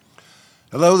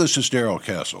Hello, this is Darrell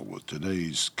Castle with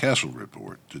today's Castle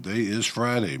Report. Today is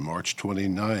Friday, March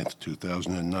 29th,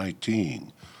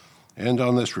 2019. And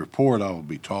on this report, I will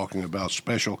be talking about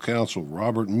Special Counsel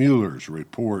Robert Mueller's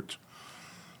report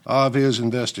of his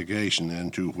investigation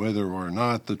into whether or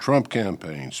not the Trump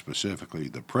campaign, specifically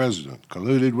the president,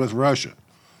 colluded with Russia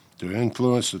to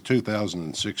influence the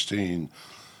 2016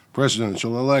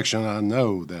 presidential election. I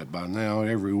know that by now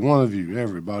every one of you,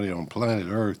 everybody on planet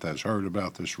Earth, has heard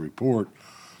about this report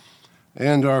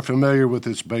and are familiar with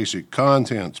its basic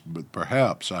contents, but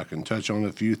perhaps I can touch on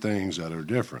a few things that are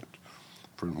different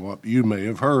from what you may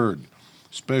have heard.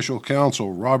 Special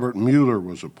Counsel Robert Mueller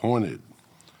was appointed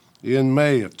in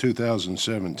May of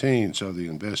 2017, so the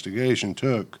investigation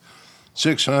took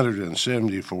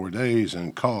 674 days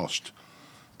and cost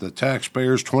the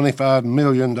taxpayers $25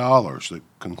 million. The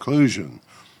conclusion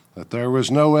that there was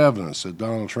no evidence that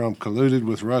Donald Trump colluded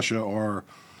with Russia or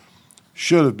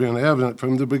should have been evident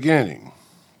from the beginning.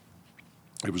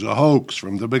 It was a hoax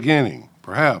from the beginning,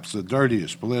 perhaps the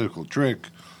dirtiest political trick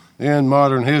in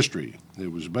modern history.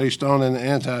 It was based on an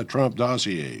anti-Trump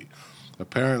dossier,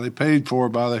 apparently paid for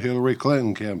by the Hillary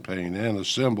Clinton campaign and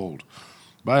assembled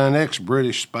by an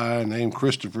ex-British spy named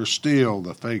Christopher Steele.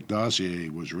 The fake dossier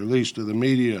was released to the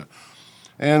media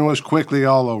and was quickly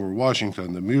all over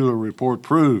Washington. The Mueller Report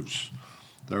proves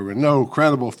there were no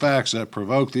credible facts that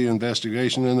provoked the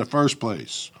investigation in the first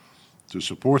place. To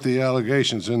support the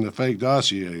allegations in the fake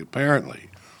dossier, apparently,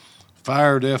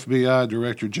 fired FBI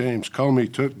Director James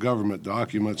Comey took government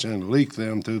documents and leaked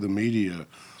them to the media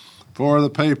for the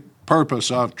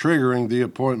purpose of triggering the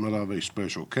appointment of a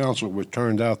special counsel, which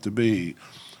turned out to be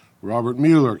Robert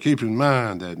Mueller. Keep in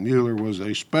mind that Mueller was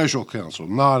a special counsel,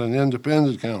 not an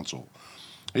independent counsel.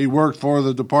 He worked for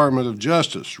the Department of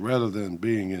Justice rather than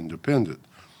being independent.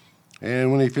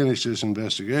 And when he finished his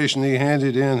investigation, he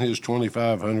handed in his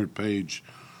 2,500-page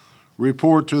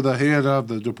report to the head of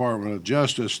the Department of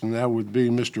Justice, and that would be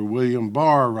Mr. William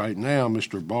Barr right now,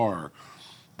 Mr. Barr.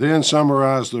 Then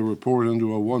summarized the report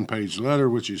into a one-page letter,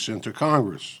 which he sent to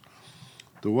Congress.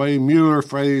 The way Mueller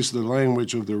phrased the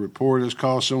language of the report has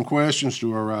caused some questions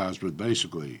to arise, but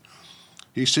basically,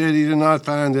 he said he did not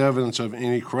find evidence of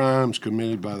any crimes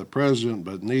committed by the president,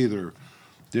 but neither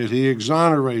did he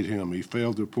exonerate him. He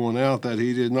failed to point out that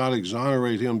he did not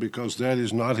exonerate him because that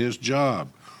is not his job.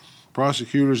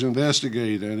 Prosecutors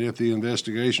investigate, and if the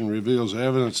investigation reveals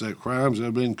evidence that crimes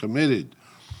have been committed,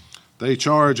 they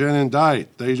charge and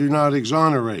indict. They do not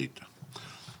exonerate.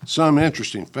 Some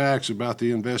interesting facts about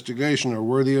the investigation are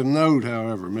worthy of note,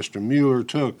 however. Mr. Mueller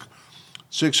took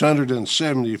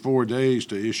 674 days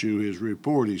to issue his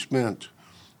report. He spent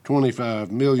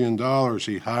 $25 million.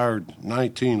 He hired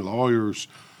 19 lawyers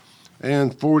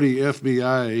and 40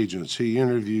 FBI agents. He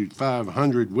interviewed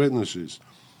 500 witnesses,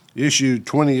 issued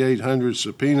 2,800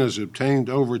 subpoenas, obtained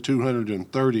over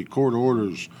 230 court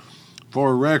orders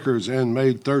for records, and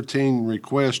made 13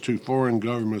 requests to foreign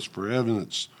governments for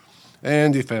evidence.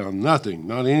 And he found nothing,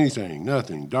 not anything,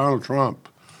 nothing. Donald Trump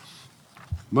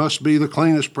must be the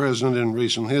cleanest president in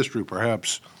recent history,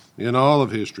 perhaps in all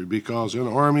of history, because an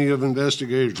army of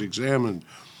investigators examined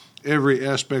every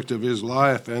aspect of his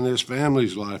life and his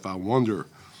family's life. I wonder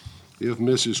if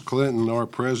Mrs. Clinton or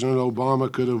President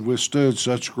Obama could have withstood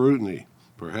such scrutiny.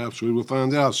 Perhaps we will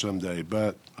find out someday,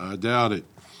 but I doubt it.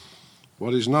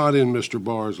 What is not in Mr.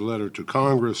 Barr's letter to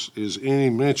Congress is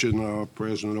any mention of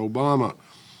President Obama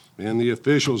and the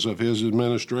officials of his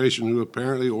administration who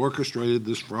apparently orchestrated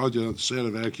this fraudulent set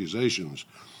of accusations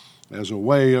as a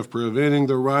way of preventing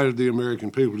the right of the American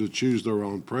people to choose their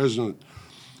own president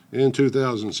in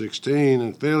 2016,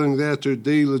 and failing that to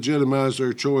de-legitimize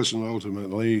their choice and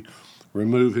ultimately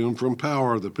remove him from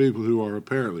power. The people who are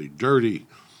apparently dirty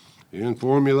in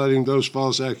formulating those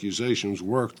false accusations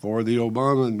worked for the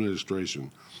Obama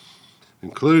administration,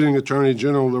 including Attorney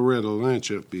General Loretta Lynch,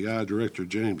 FBI Director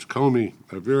James Comey,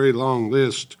 a very long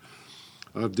list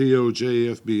of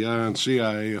DOJ, FBI, and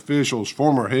CIA officials.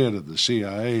 Former head of the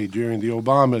CIA during the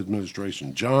Obama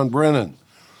administration, John Brennan,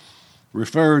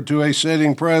 referred to a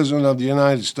sitting president of the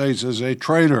United States as a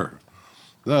traitor,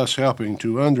 thus helping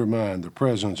to undermine the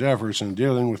president's efforts in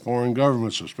dealing with foreign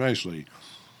governments, especially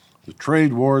the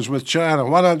trade wars with China.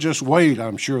 Why not just wait,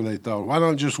 I'm sure they thought. Why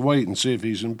not just wait and see if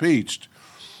he's impeached?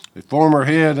 A former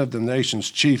head of the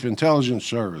nation's chief intelligence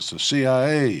service, the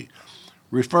CIA,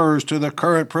 refers to the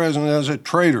current president as a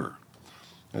traitor.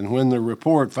 And when the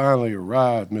report finally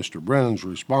arrived, Mr. Brennan's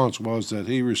response was that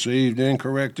he received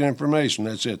incorrect information.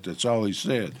 That's it. That's all he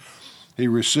said. He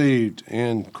received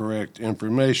incorrect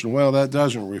information. Well, that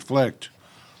doesn't reflect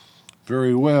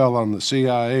very well on the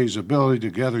CIA's ability to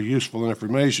gather useful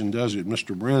information, does it?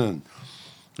 Mr. Brennan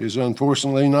is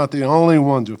unfortunately not the only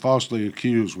one to falsely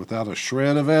accuse without a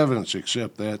shred of evidence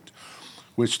except that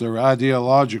which their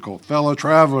ideological fellow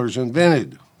travelers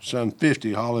invented. Some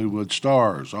 50 Hollywood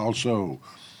stars also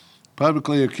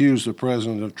publicly accused the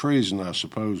president of treason. I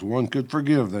suppose one could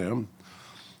forgive them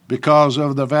because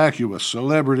of the vacuous,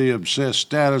 celebrity-obsessed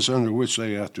status under which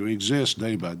they have to exist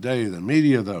day by day. The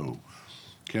media, though,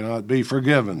 cannot be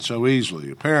forgiven so easily,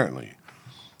 apparently.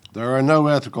 There are no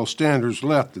ethical standards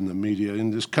left in the media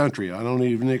in this country. I don't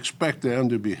even expect them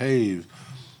to behave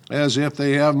as if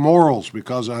they have morals,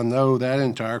 because I know that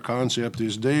entire concept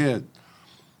is dead,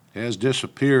 has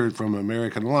disappeared from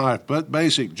American life. But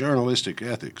basic journalistic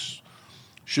ethics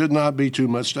should not be too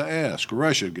much to ask.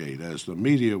 Russiagate, as the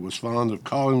media was fond of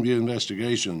calling the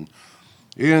investigation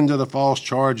into the false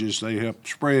charges they helped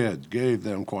spread, gave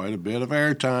them quite a bit of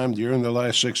airtime during the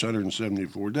last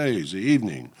 674 days. The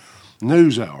evening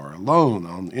news hour alone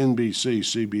on NBC,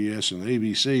 CBS, and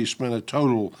ABC spent a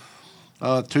total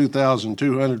of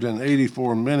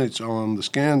 2,284 minutes on the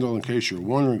scandal. In case you're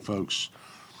wondering, folks,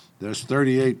 that's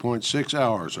 38.6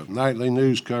 hours of nightly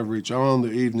news coverage on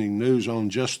the evening news on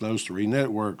just those three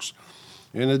networks.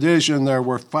 In addition, there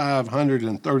were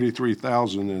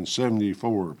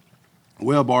 533,074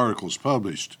 web articles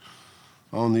published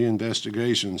on the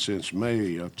investigation since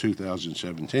May of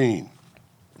 2017.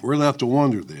 We're left to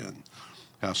wonder, then,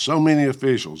 how so many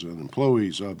officials and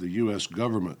employees of the U.S.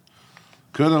 government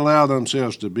could allow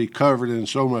themselves to be covered in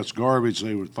so much garbage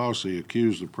they would falsely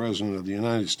accuse the President of the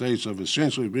United States of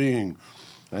essentially being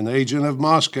an agent of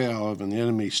Moscow, of an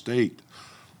enemy state.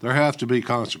 There have to be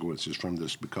consequences from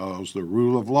this because the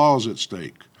rule of law is at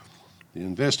stake. The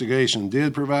investigation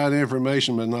did provide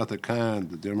information, but not the kind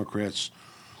the Democrats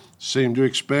seem to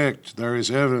expect. There is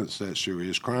evidence that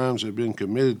serious crimes have been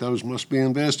committed. Those must be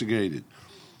investigated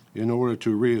in order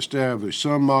to reestablish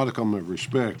some modicum of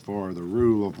respect for the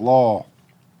rule of law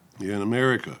in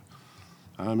America.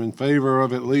 I'm in favor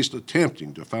of at least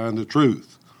attempting to find the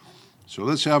truth. So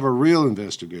let's have a real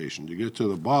investigation to get to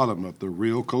the bottom of the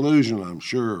real collusion. I'm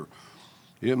sure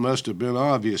it must have been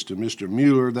obvious to Mr.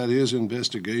 Mueller that his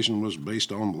investigation was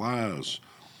based on lies,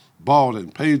 bought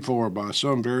and paid for by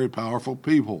some very powerful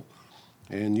people.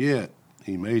 And yet,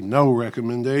 he made no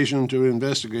recommendation to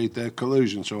investigate that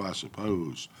collusion, so I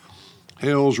suppose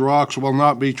hell's rocks will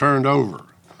not be turned over.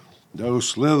 Those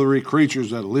slithery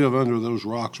creatures that live under those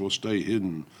rocks will stay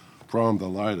hidden from the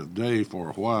light of day for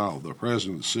a while. The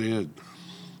president said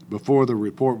before the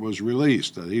report was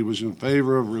released that he was in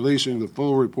favor of releasing the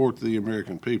full report to the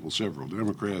American people. Several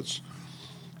Democrats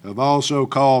have also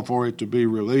called for it to be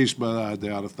released, but I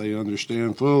doubt if they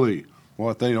understand fully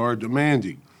what they are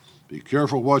demanding. Be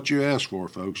careful what you ask for,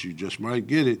 folks. You just might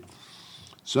get it.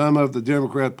 Some of the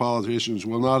Democrat politicians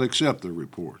will not accept the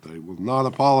report. They will not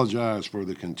apologize for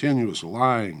the continuous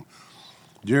lying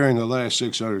during the last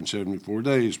 674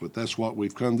 days, but that's what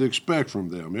we've come to expect from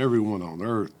them. Everyone on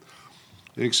earth,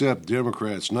 except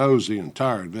Democrats, knows the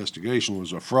entire investigation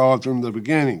was a fraud from the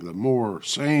beginning. The more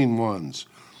sane ones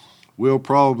will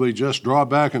probably just draw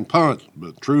back and punt,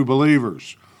 but true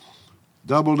believers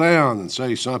double down and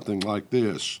say something like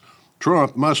this: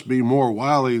 Trump must be more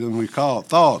wily than we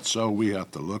thought, so we have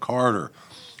to look harder.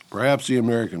 Perhaps the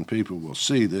American people will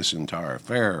see this entire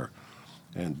affair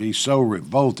and be so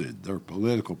revolted their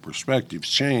political perspectives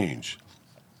change.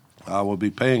 I will be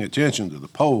paying attention to the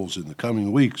polls in the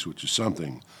coming weeks, which is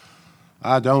something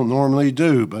I don't normally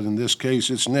do, but in this case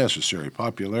it's necessary.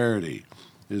 Popularity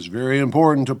is very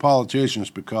important to politicians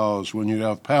because when you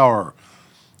have power,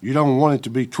 you don't want it to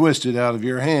be twisted out of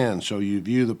your hands, so you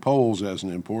view the polls as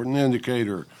an important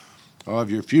indicator of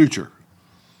your future.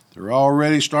 They're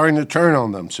already starting to turn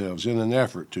on themselves in an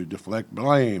effort to deflect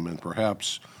blame and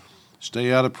perhaps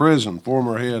stay out of prison.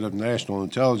 Former head of National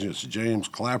Intelligence James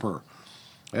Clapper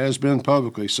has been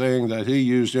publicly saying that he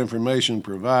used information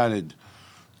provided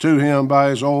to him by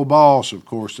his old boss. Of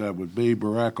course, that would be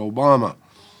Barack Obama.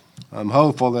 I'm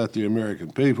hopeful that the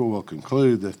American people will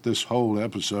conclude that this whole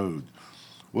episode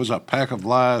was a pack of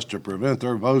lies to prevent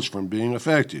their votes from being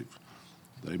effective.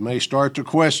 They may start to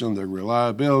question the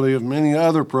reliability of many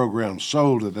other programs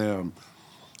sold to them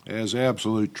as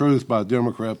absolute truth by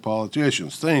Democrat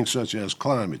politicians, things such as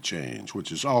climate change, which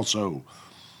is also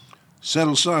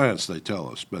settled science, they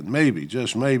tell us. But maybe,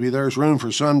 just maybe, there's room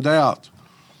for some doubt.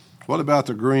 What about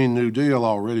the Green New Deal,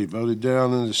 already voted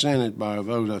down in the Senate by a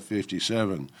vote of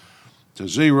 57-0,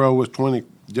 with 20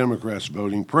 Democrats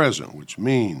voting present, which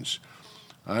means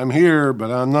I'm here, but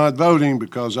I'm not voting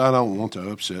because I don't want to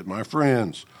upset my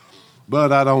friends.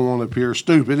 But I don't want to appear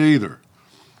stupid either.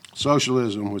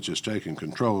 Socialism, which has taken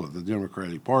control of the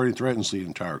Democratic Party, threatens the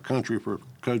entire country,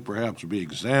 could perhaps be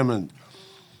examined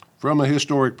from a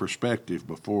historic perspective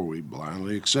before we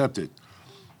blindly accept it.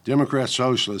 Democrat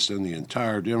socialists and the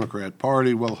entire Democrat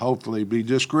Party will hopefully be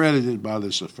discredited by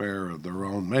this affair of their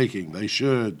own making. They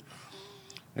should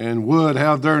and would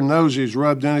have their noses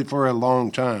rubbed in it for a long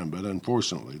time, but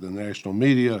unfortunately the national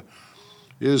media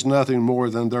is nothing more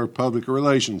than their public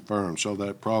relations firm, so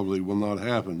that probably will not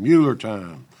happen. Mueller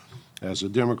time, as the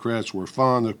Democrats were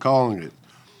fond of calling it,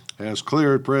 has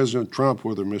cleared President Trump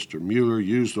whether Mr. Mueller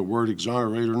used the word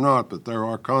exonerate or not, but there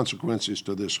are consequences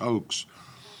to this hoax.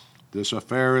 This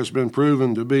affair has been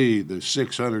proven to be the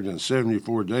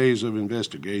 674 days of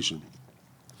investigation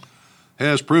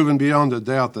has proven beyond a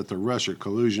doubt that the Russia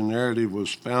collusion narrative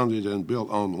was founded and built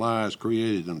on lies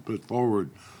created and put forward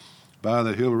by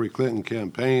the Hillary Clinton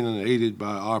campaign and aided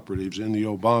by operatives in the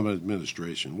Obama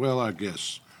administration. Well, I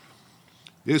guess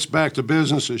it's back to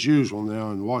business as usual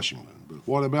now in Washington. But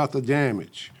what about the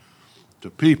damage to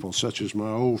people such as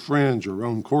my old friend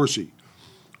Jerome Corsi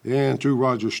and to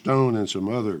Roger Stone and some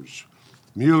others?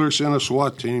 Mueller sent a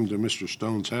SWAT team to Mr.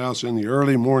 Stone's house in the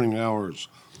early morning hours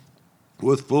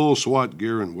with full SWAT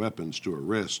gear and weapons to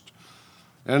arrest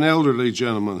an elderly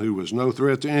gentleman who was no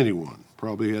threat to anyone,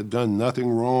 probably had done nothing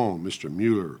wrong. Mr.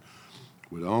 Mueller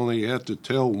would only have to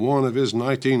tell one of his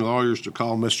 19 lawyers to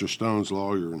call Mr. Stone's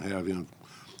lawyer and have him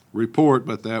report,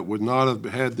 but that would not have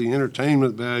had the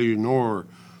entertainment value nor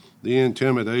the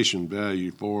intimidation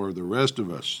value for the rest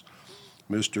of us.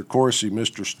 Mr. Corsi,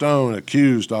 Mr. Stone,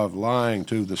 accused of lying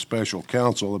to the special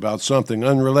counsel about something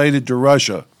unrelated to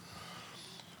Russia,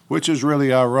 which is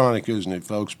really ironic, isn't it,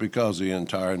 folks, because the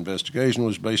entire investigation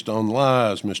was based on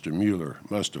lies. Mr. Mueller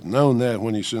must have known that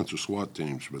when he sent the SWAT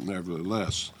teams, but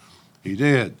nevertheless, he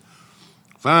did.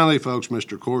 Finally, folks,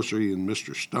 Mr. Corsi and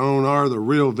Mr. Stone are the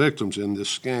real victims in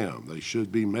this scam. They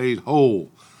should be made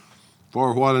whole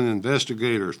for what an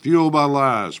investigator, fueled by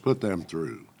lies, put them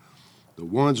through. The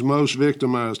ones most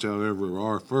victimized, however,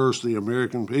 are first the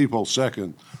American people,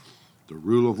 second the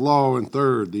rule of law, and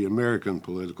third the American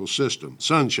political system.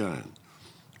 Sunshine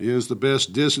is the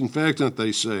best disinfectant,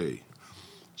 they say.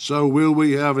 So will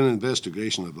we have an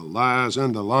investigation of the lies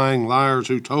and the lying liars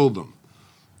who told them?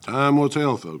 Time will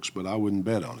tell, folks, but I wouldn't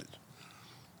bet on it.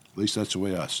 At least that's the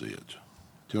way I see it.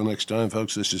 Till next time,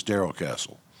 folks, this is Darrell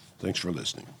Castle. Thanks for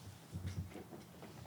listening.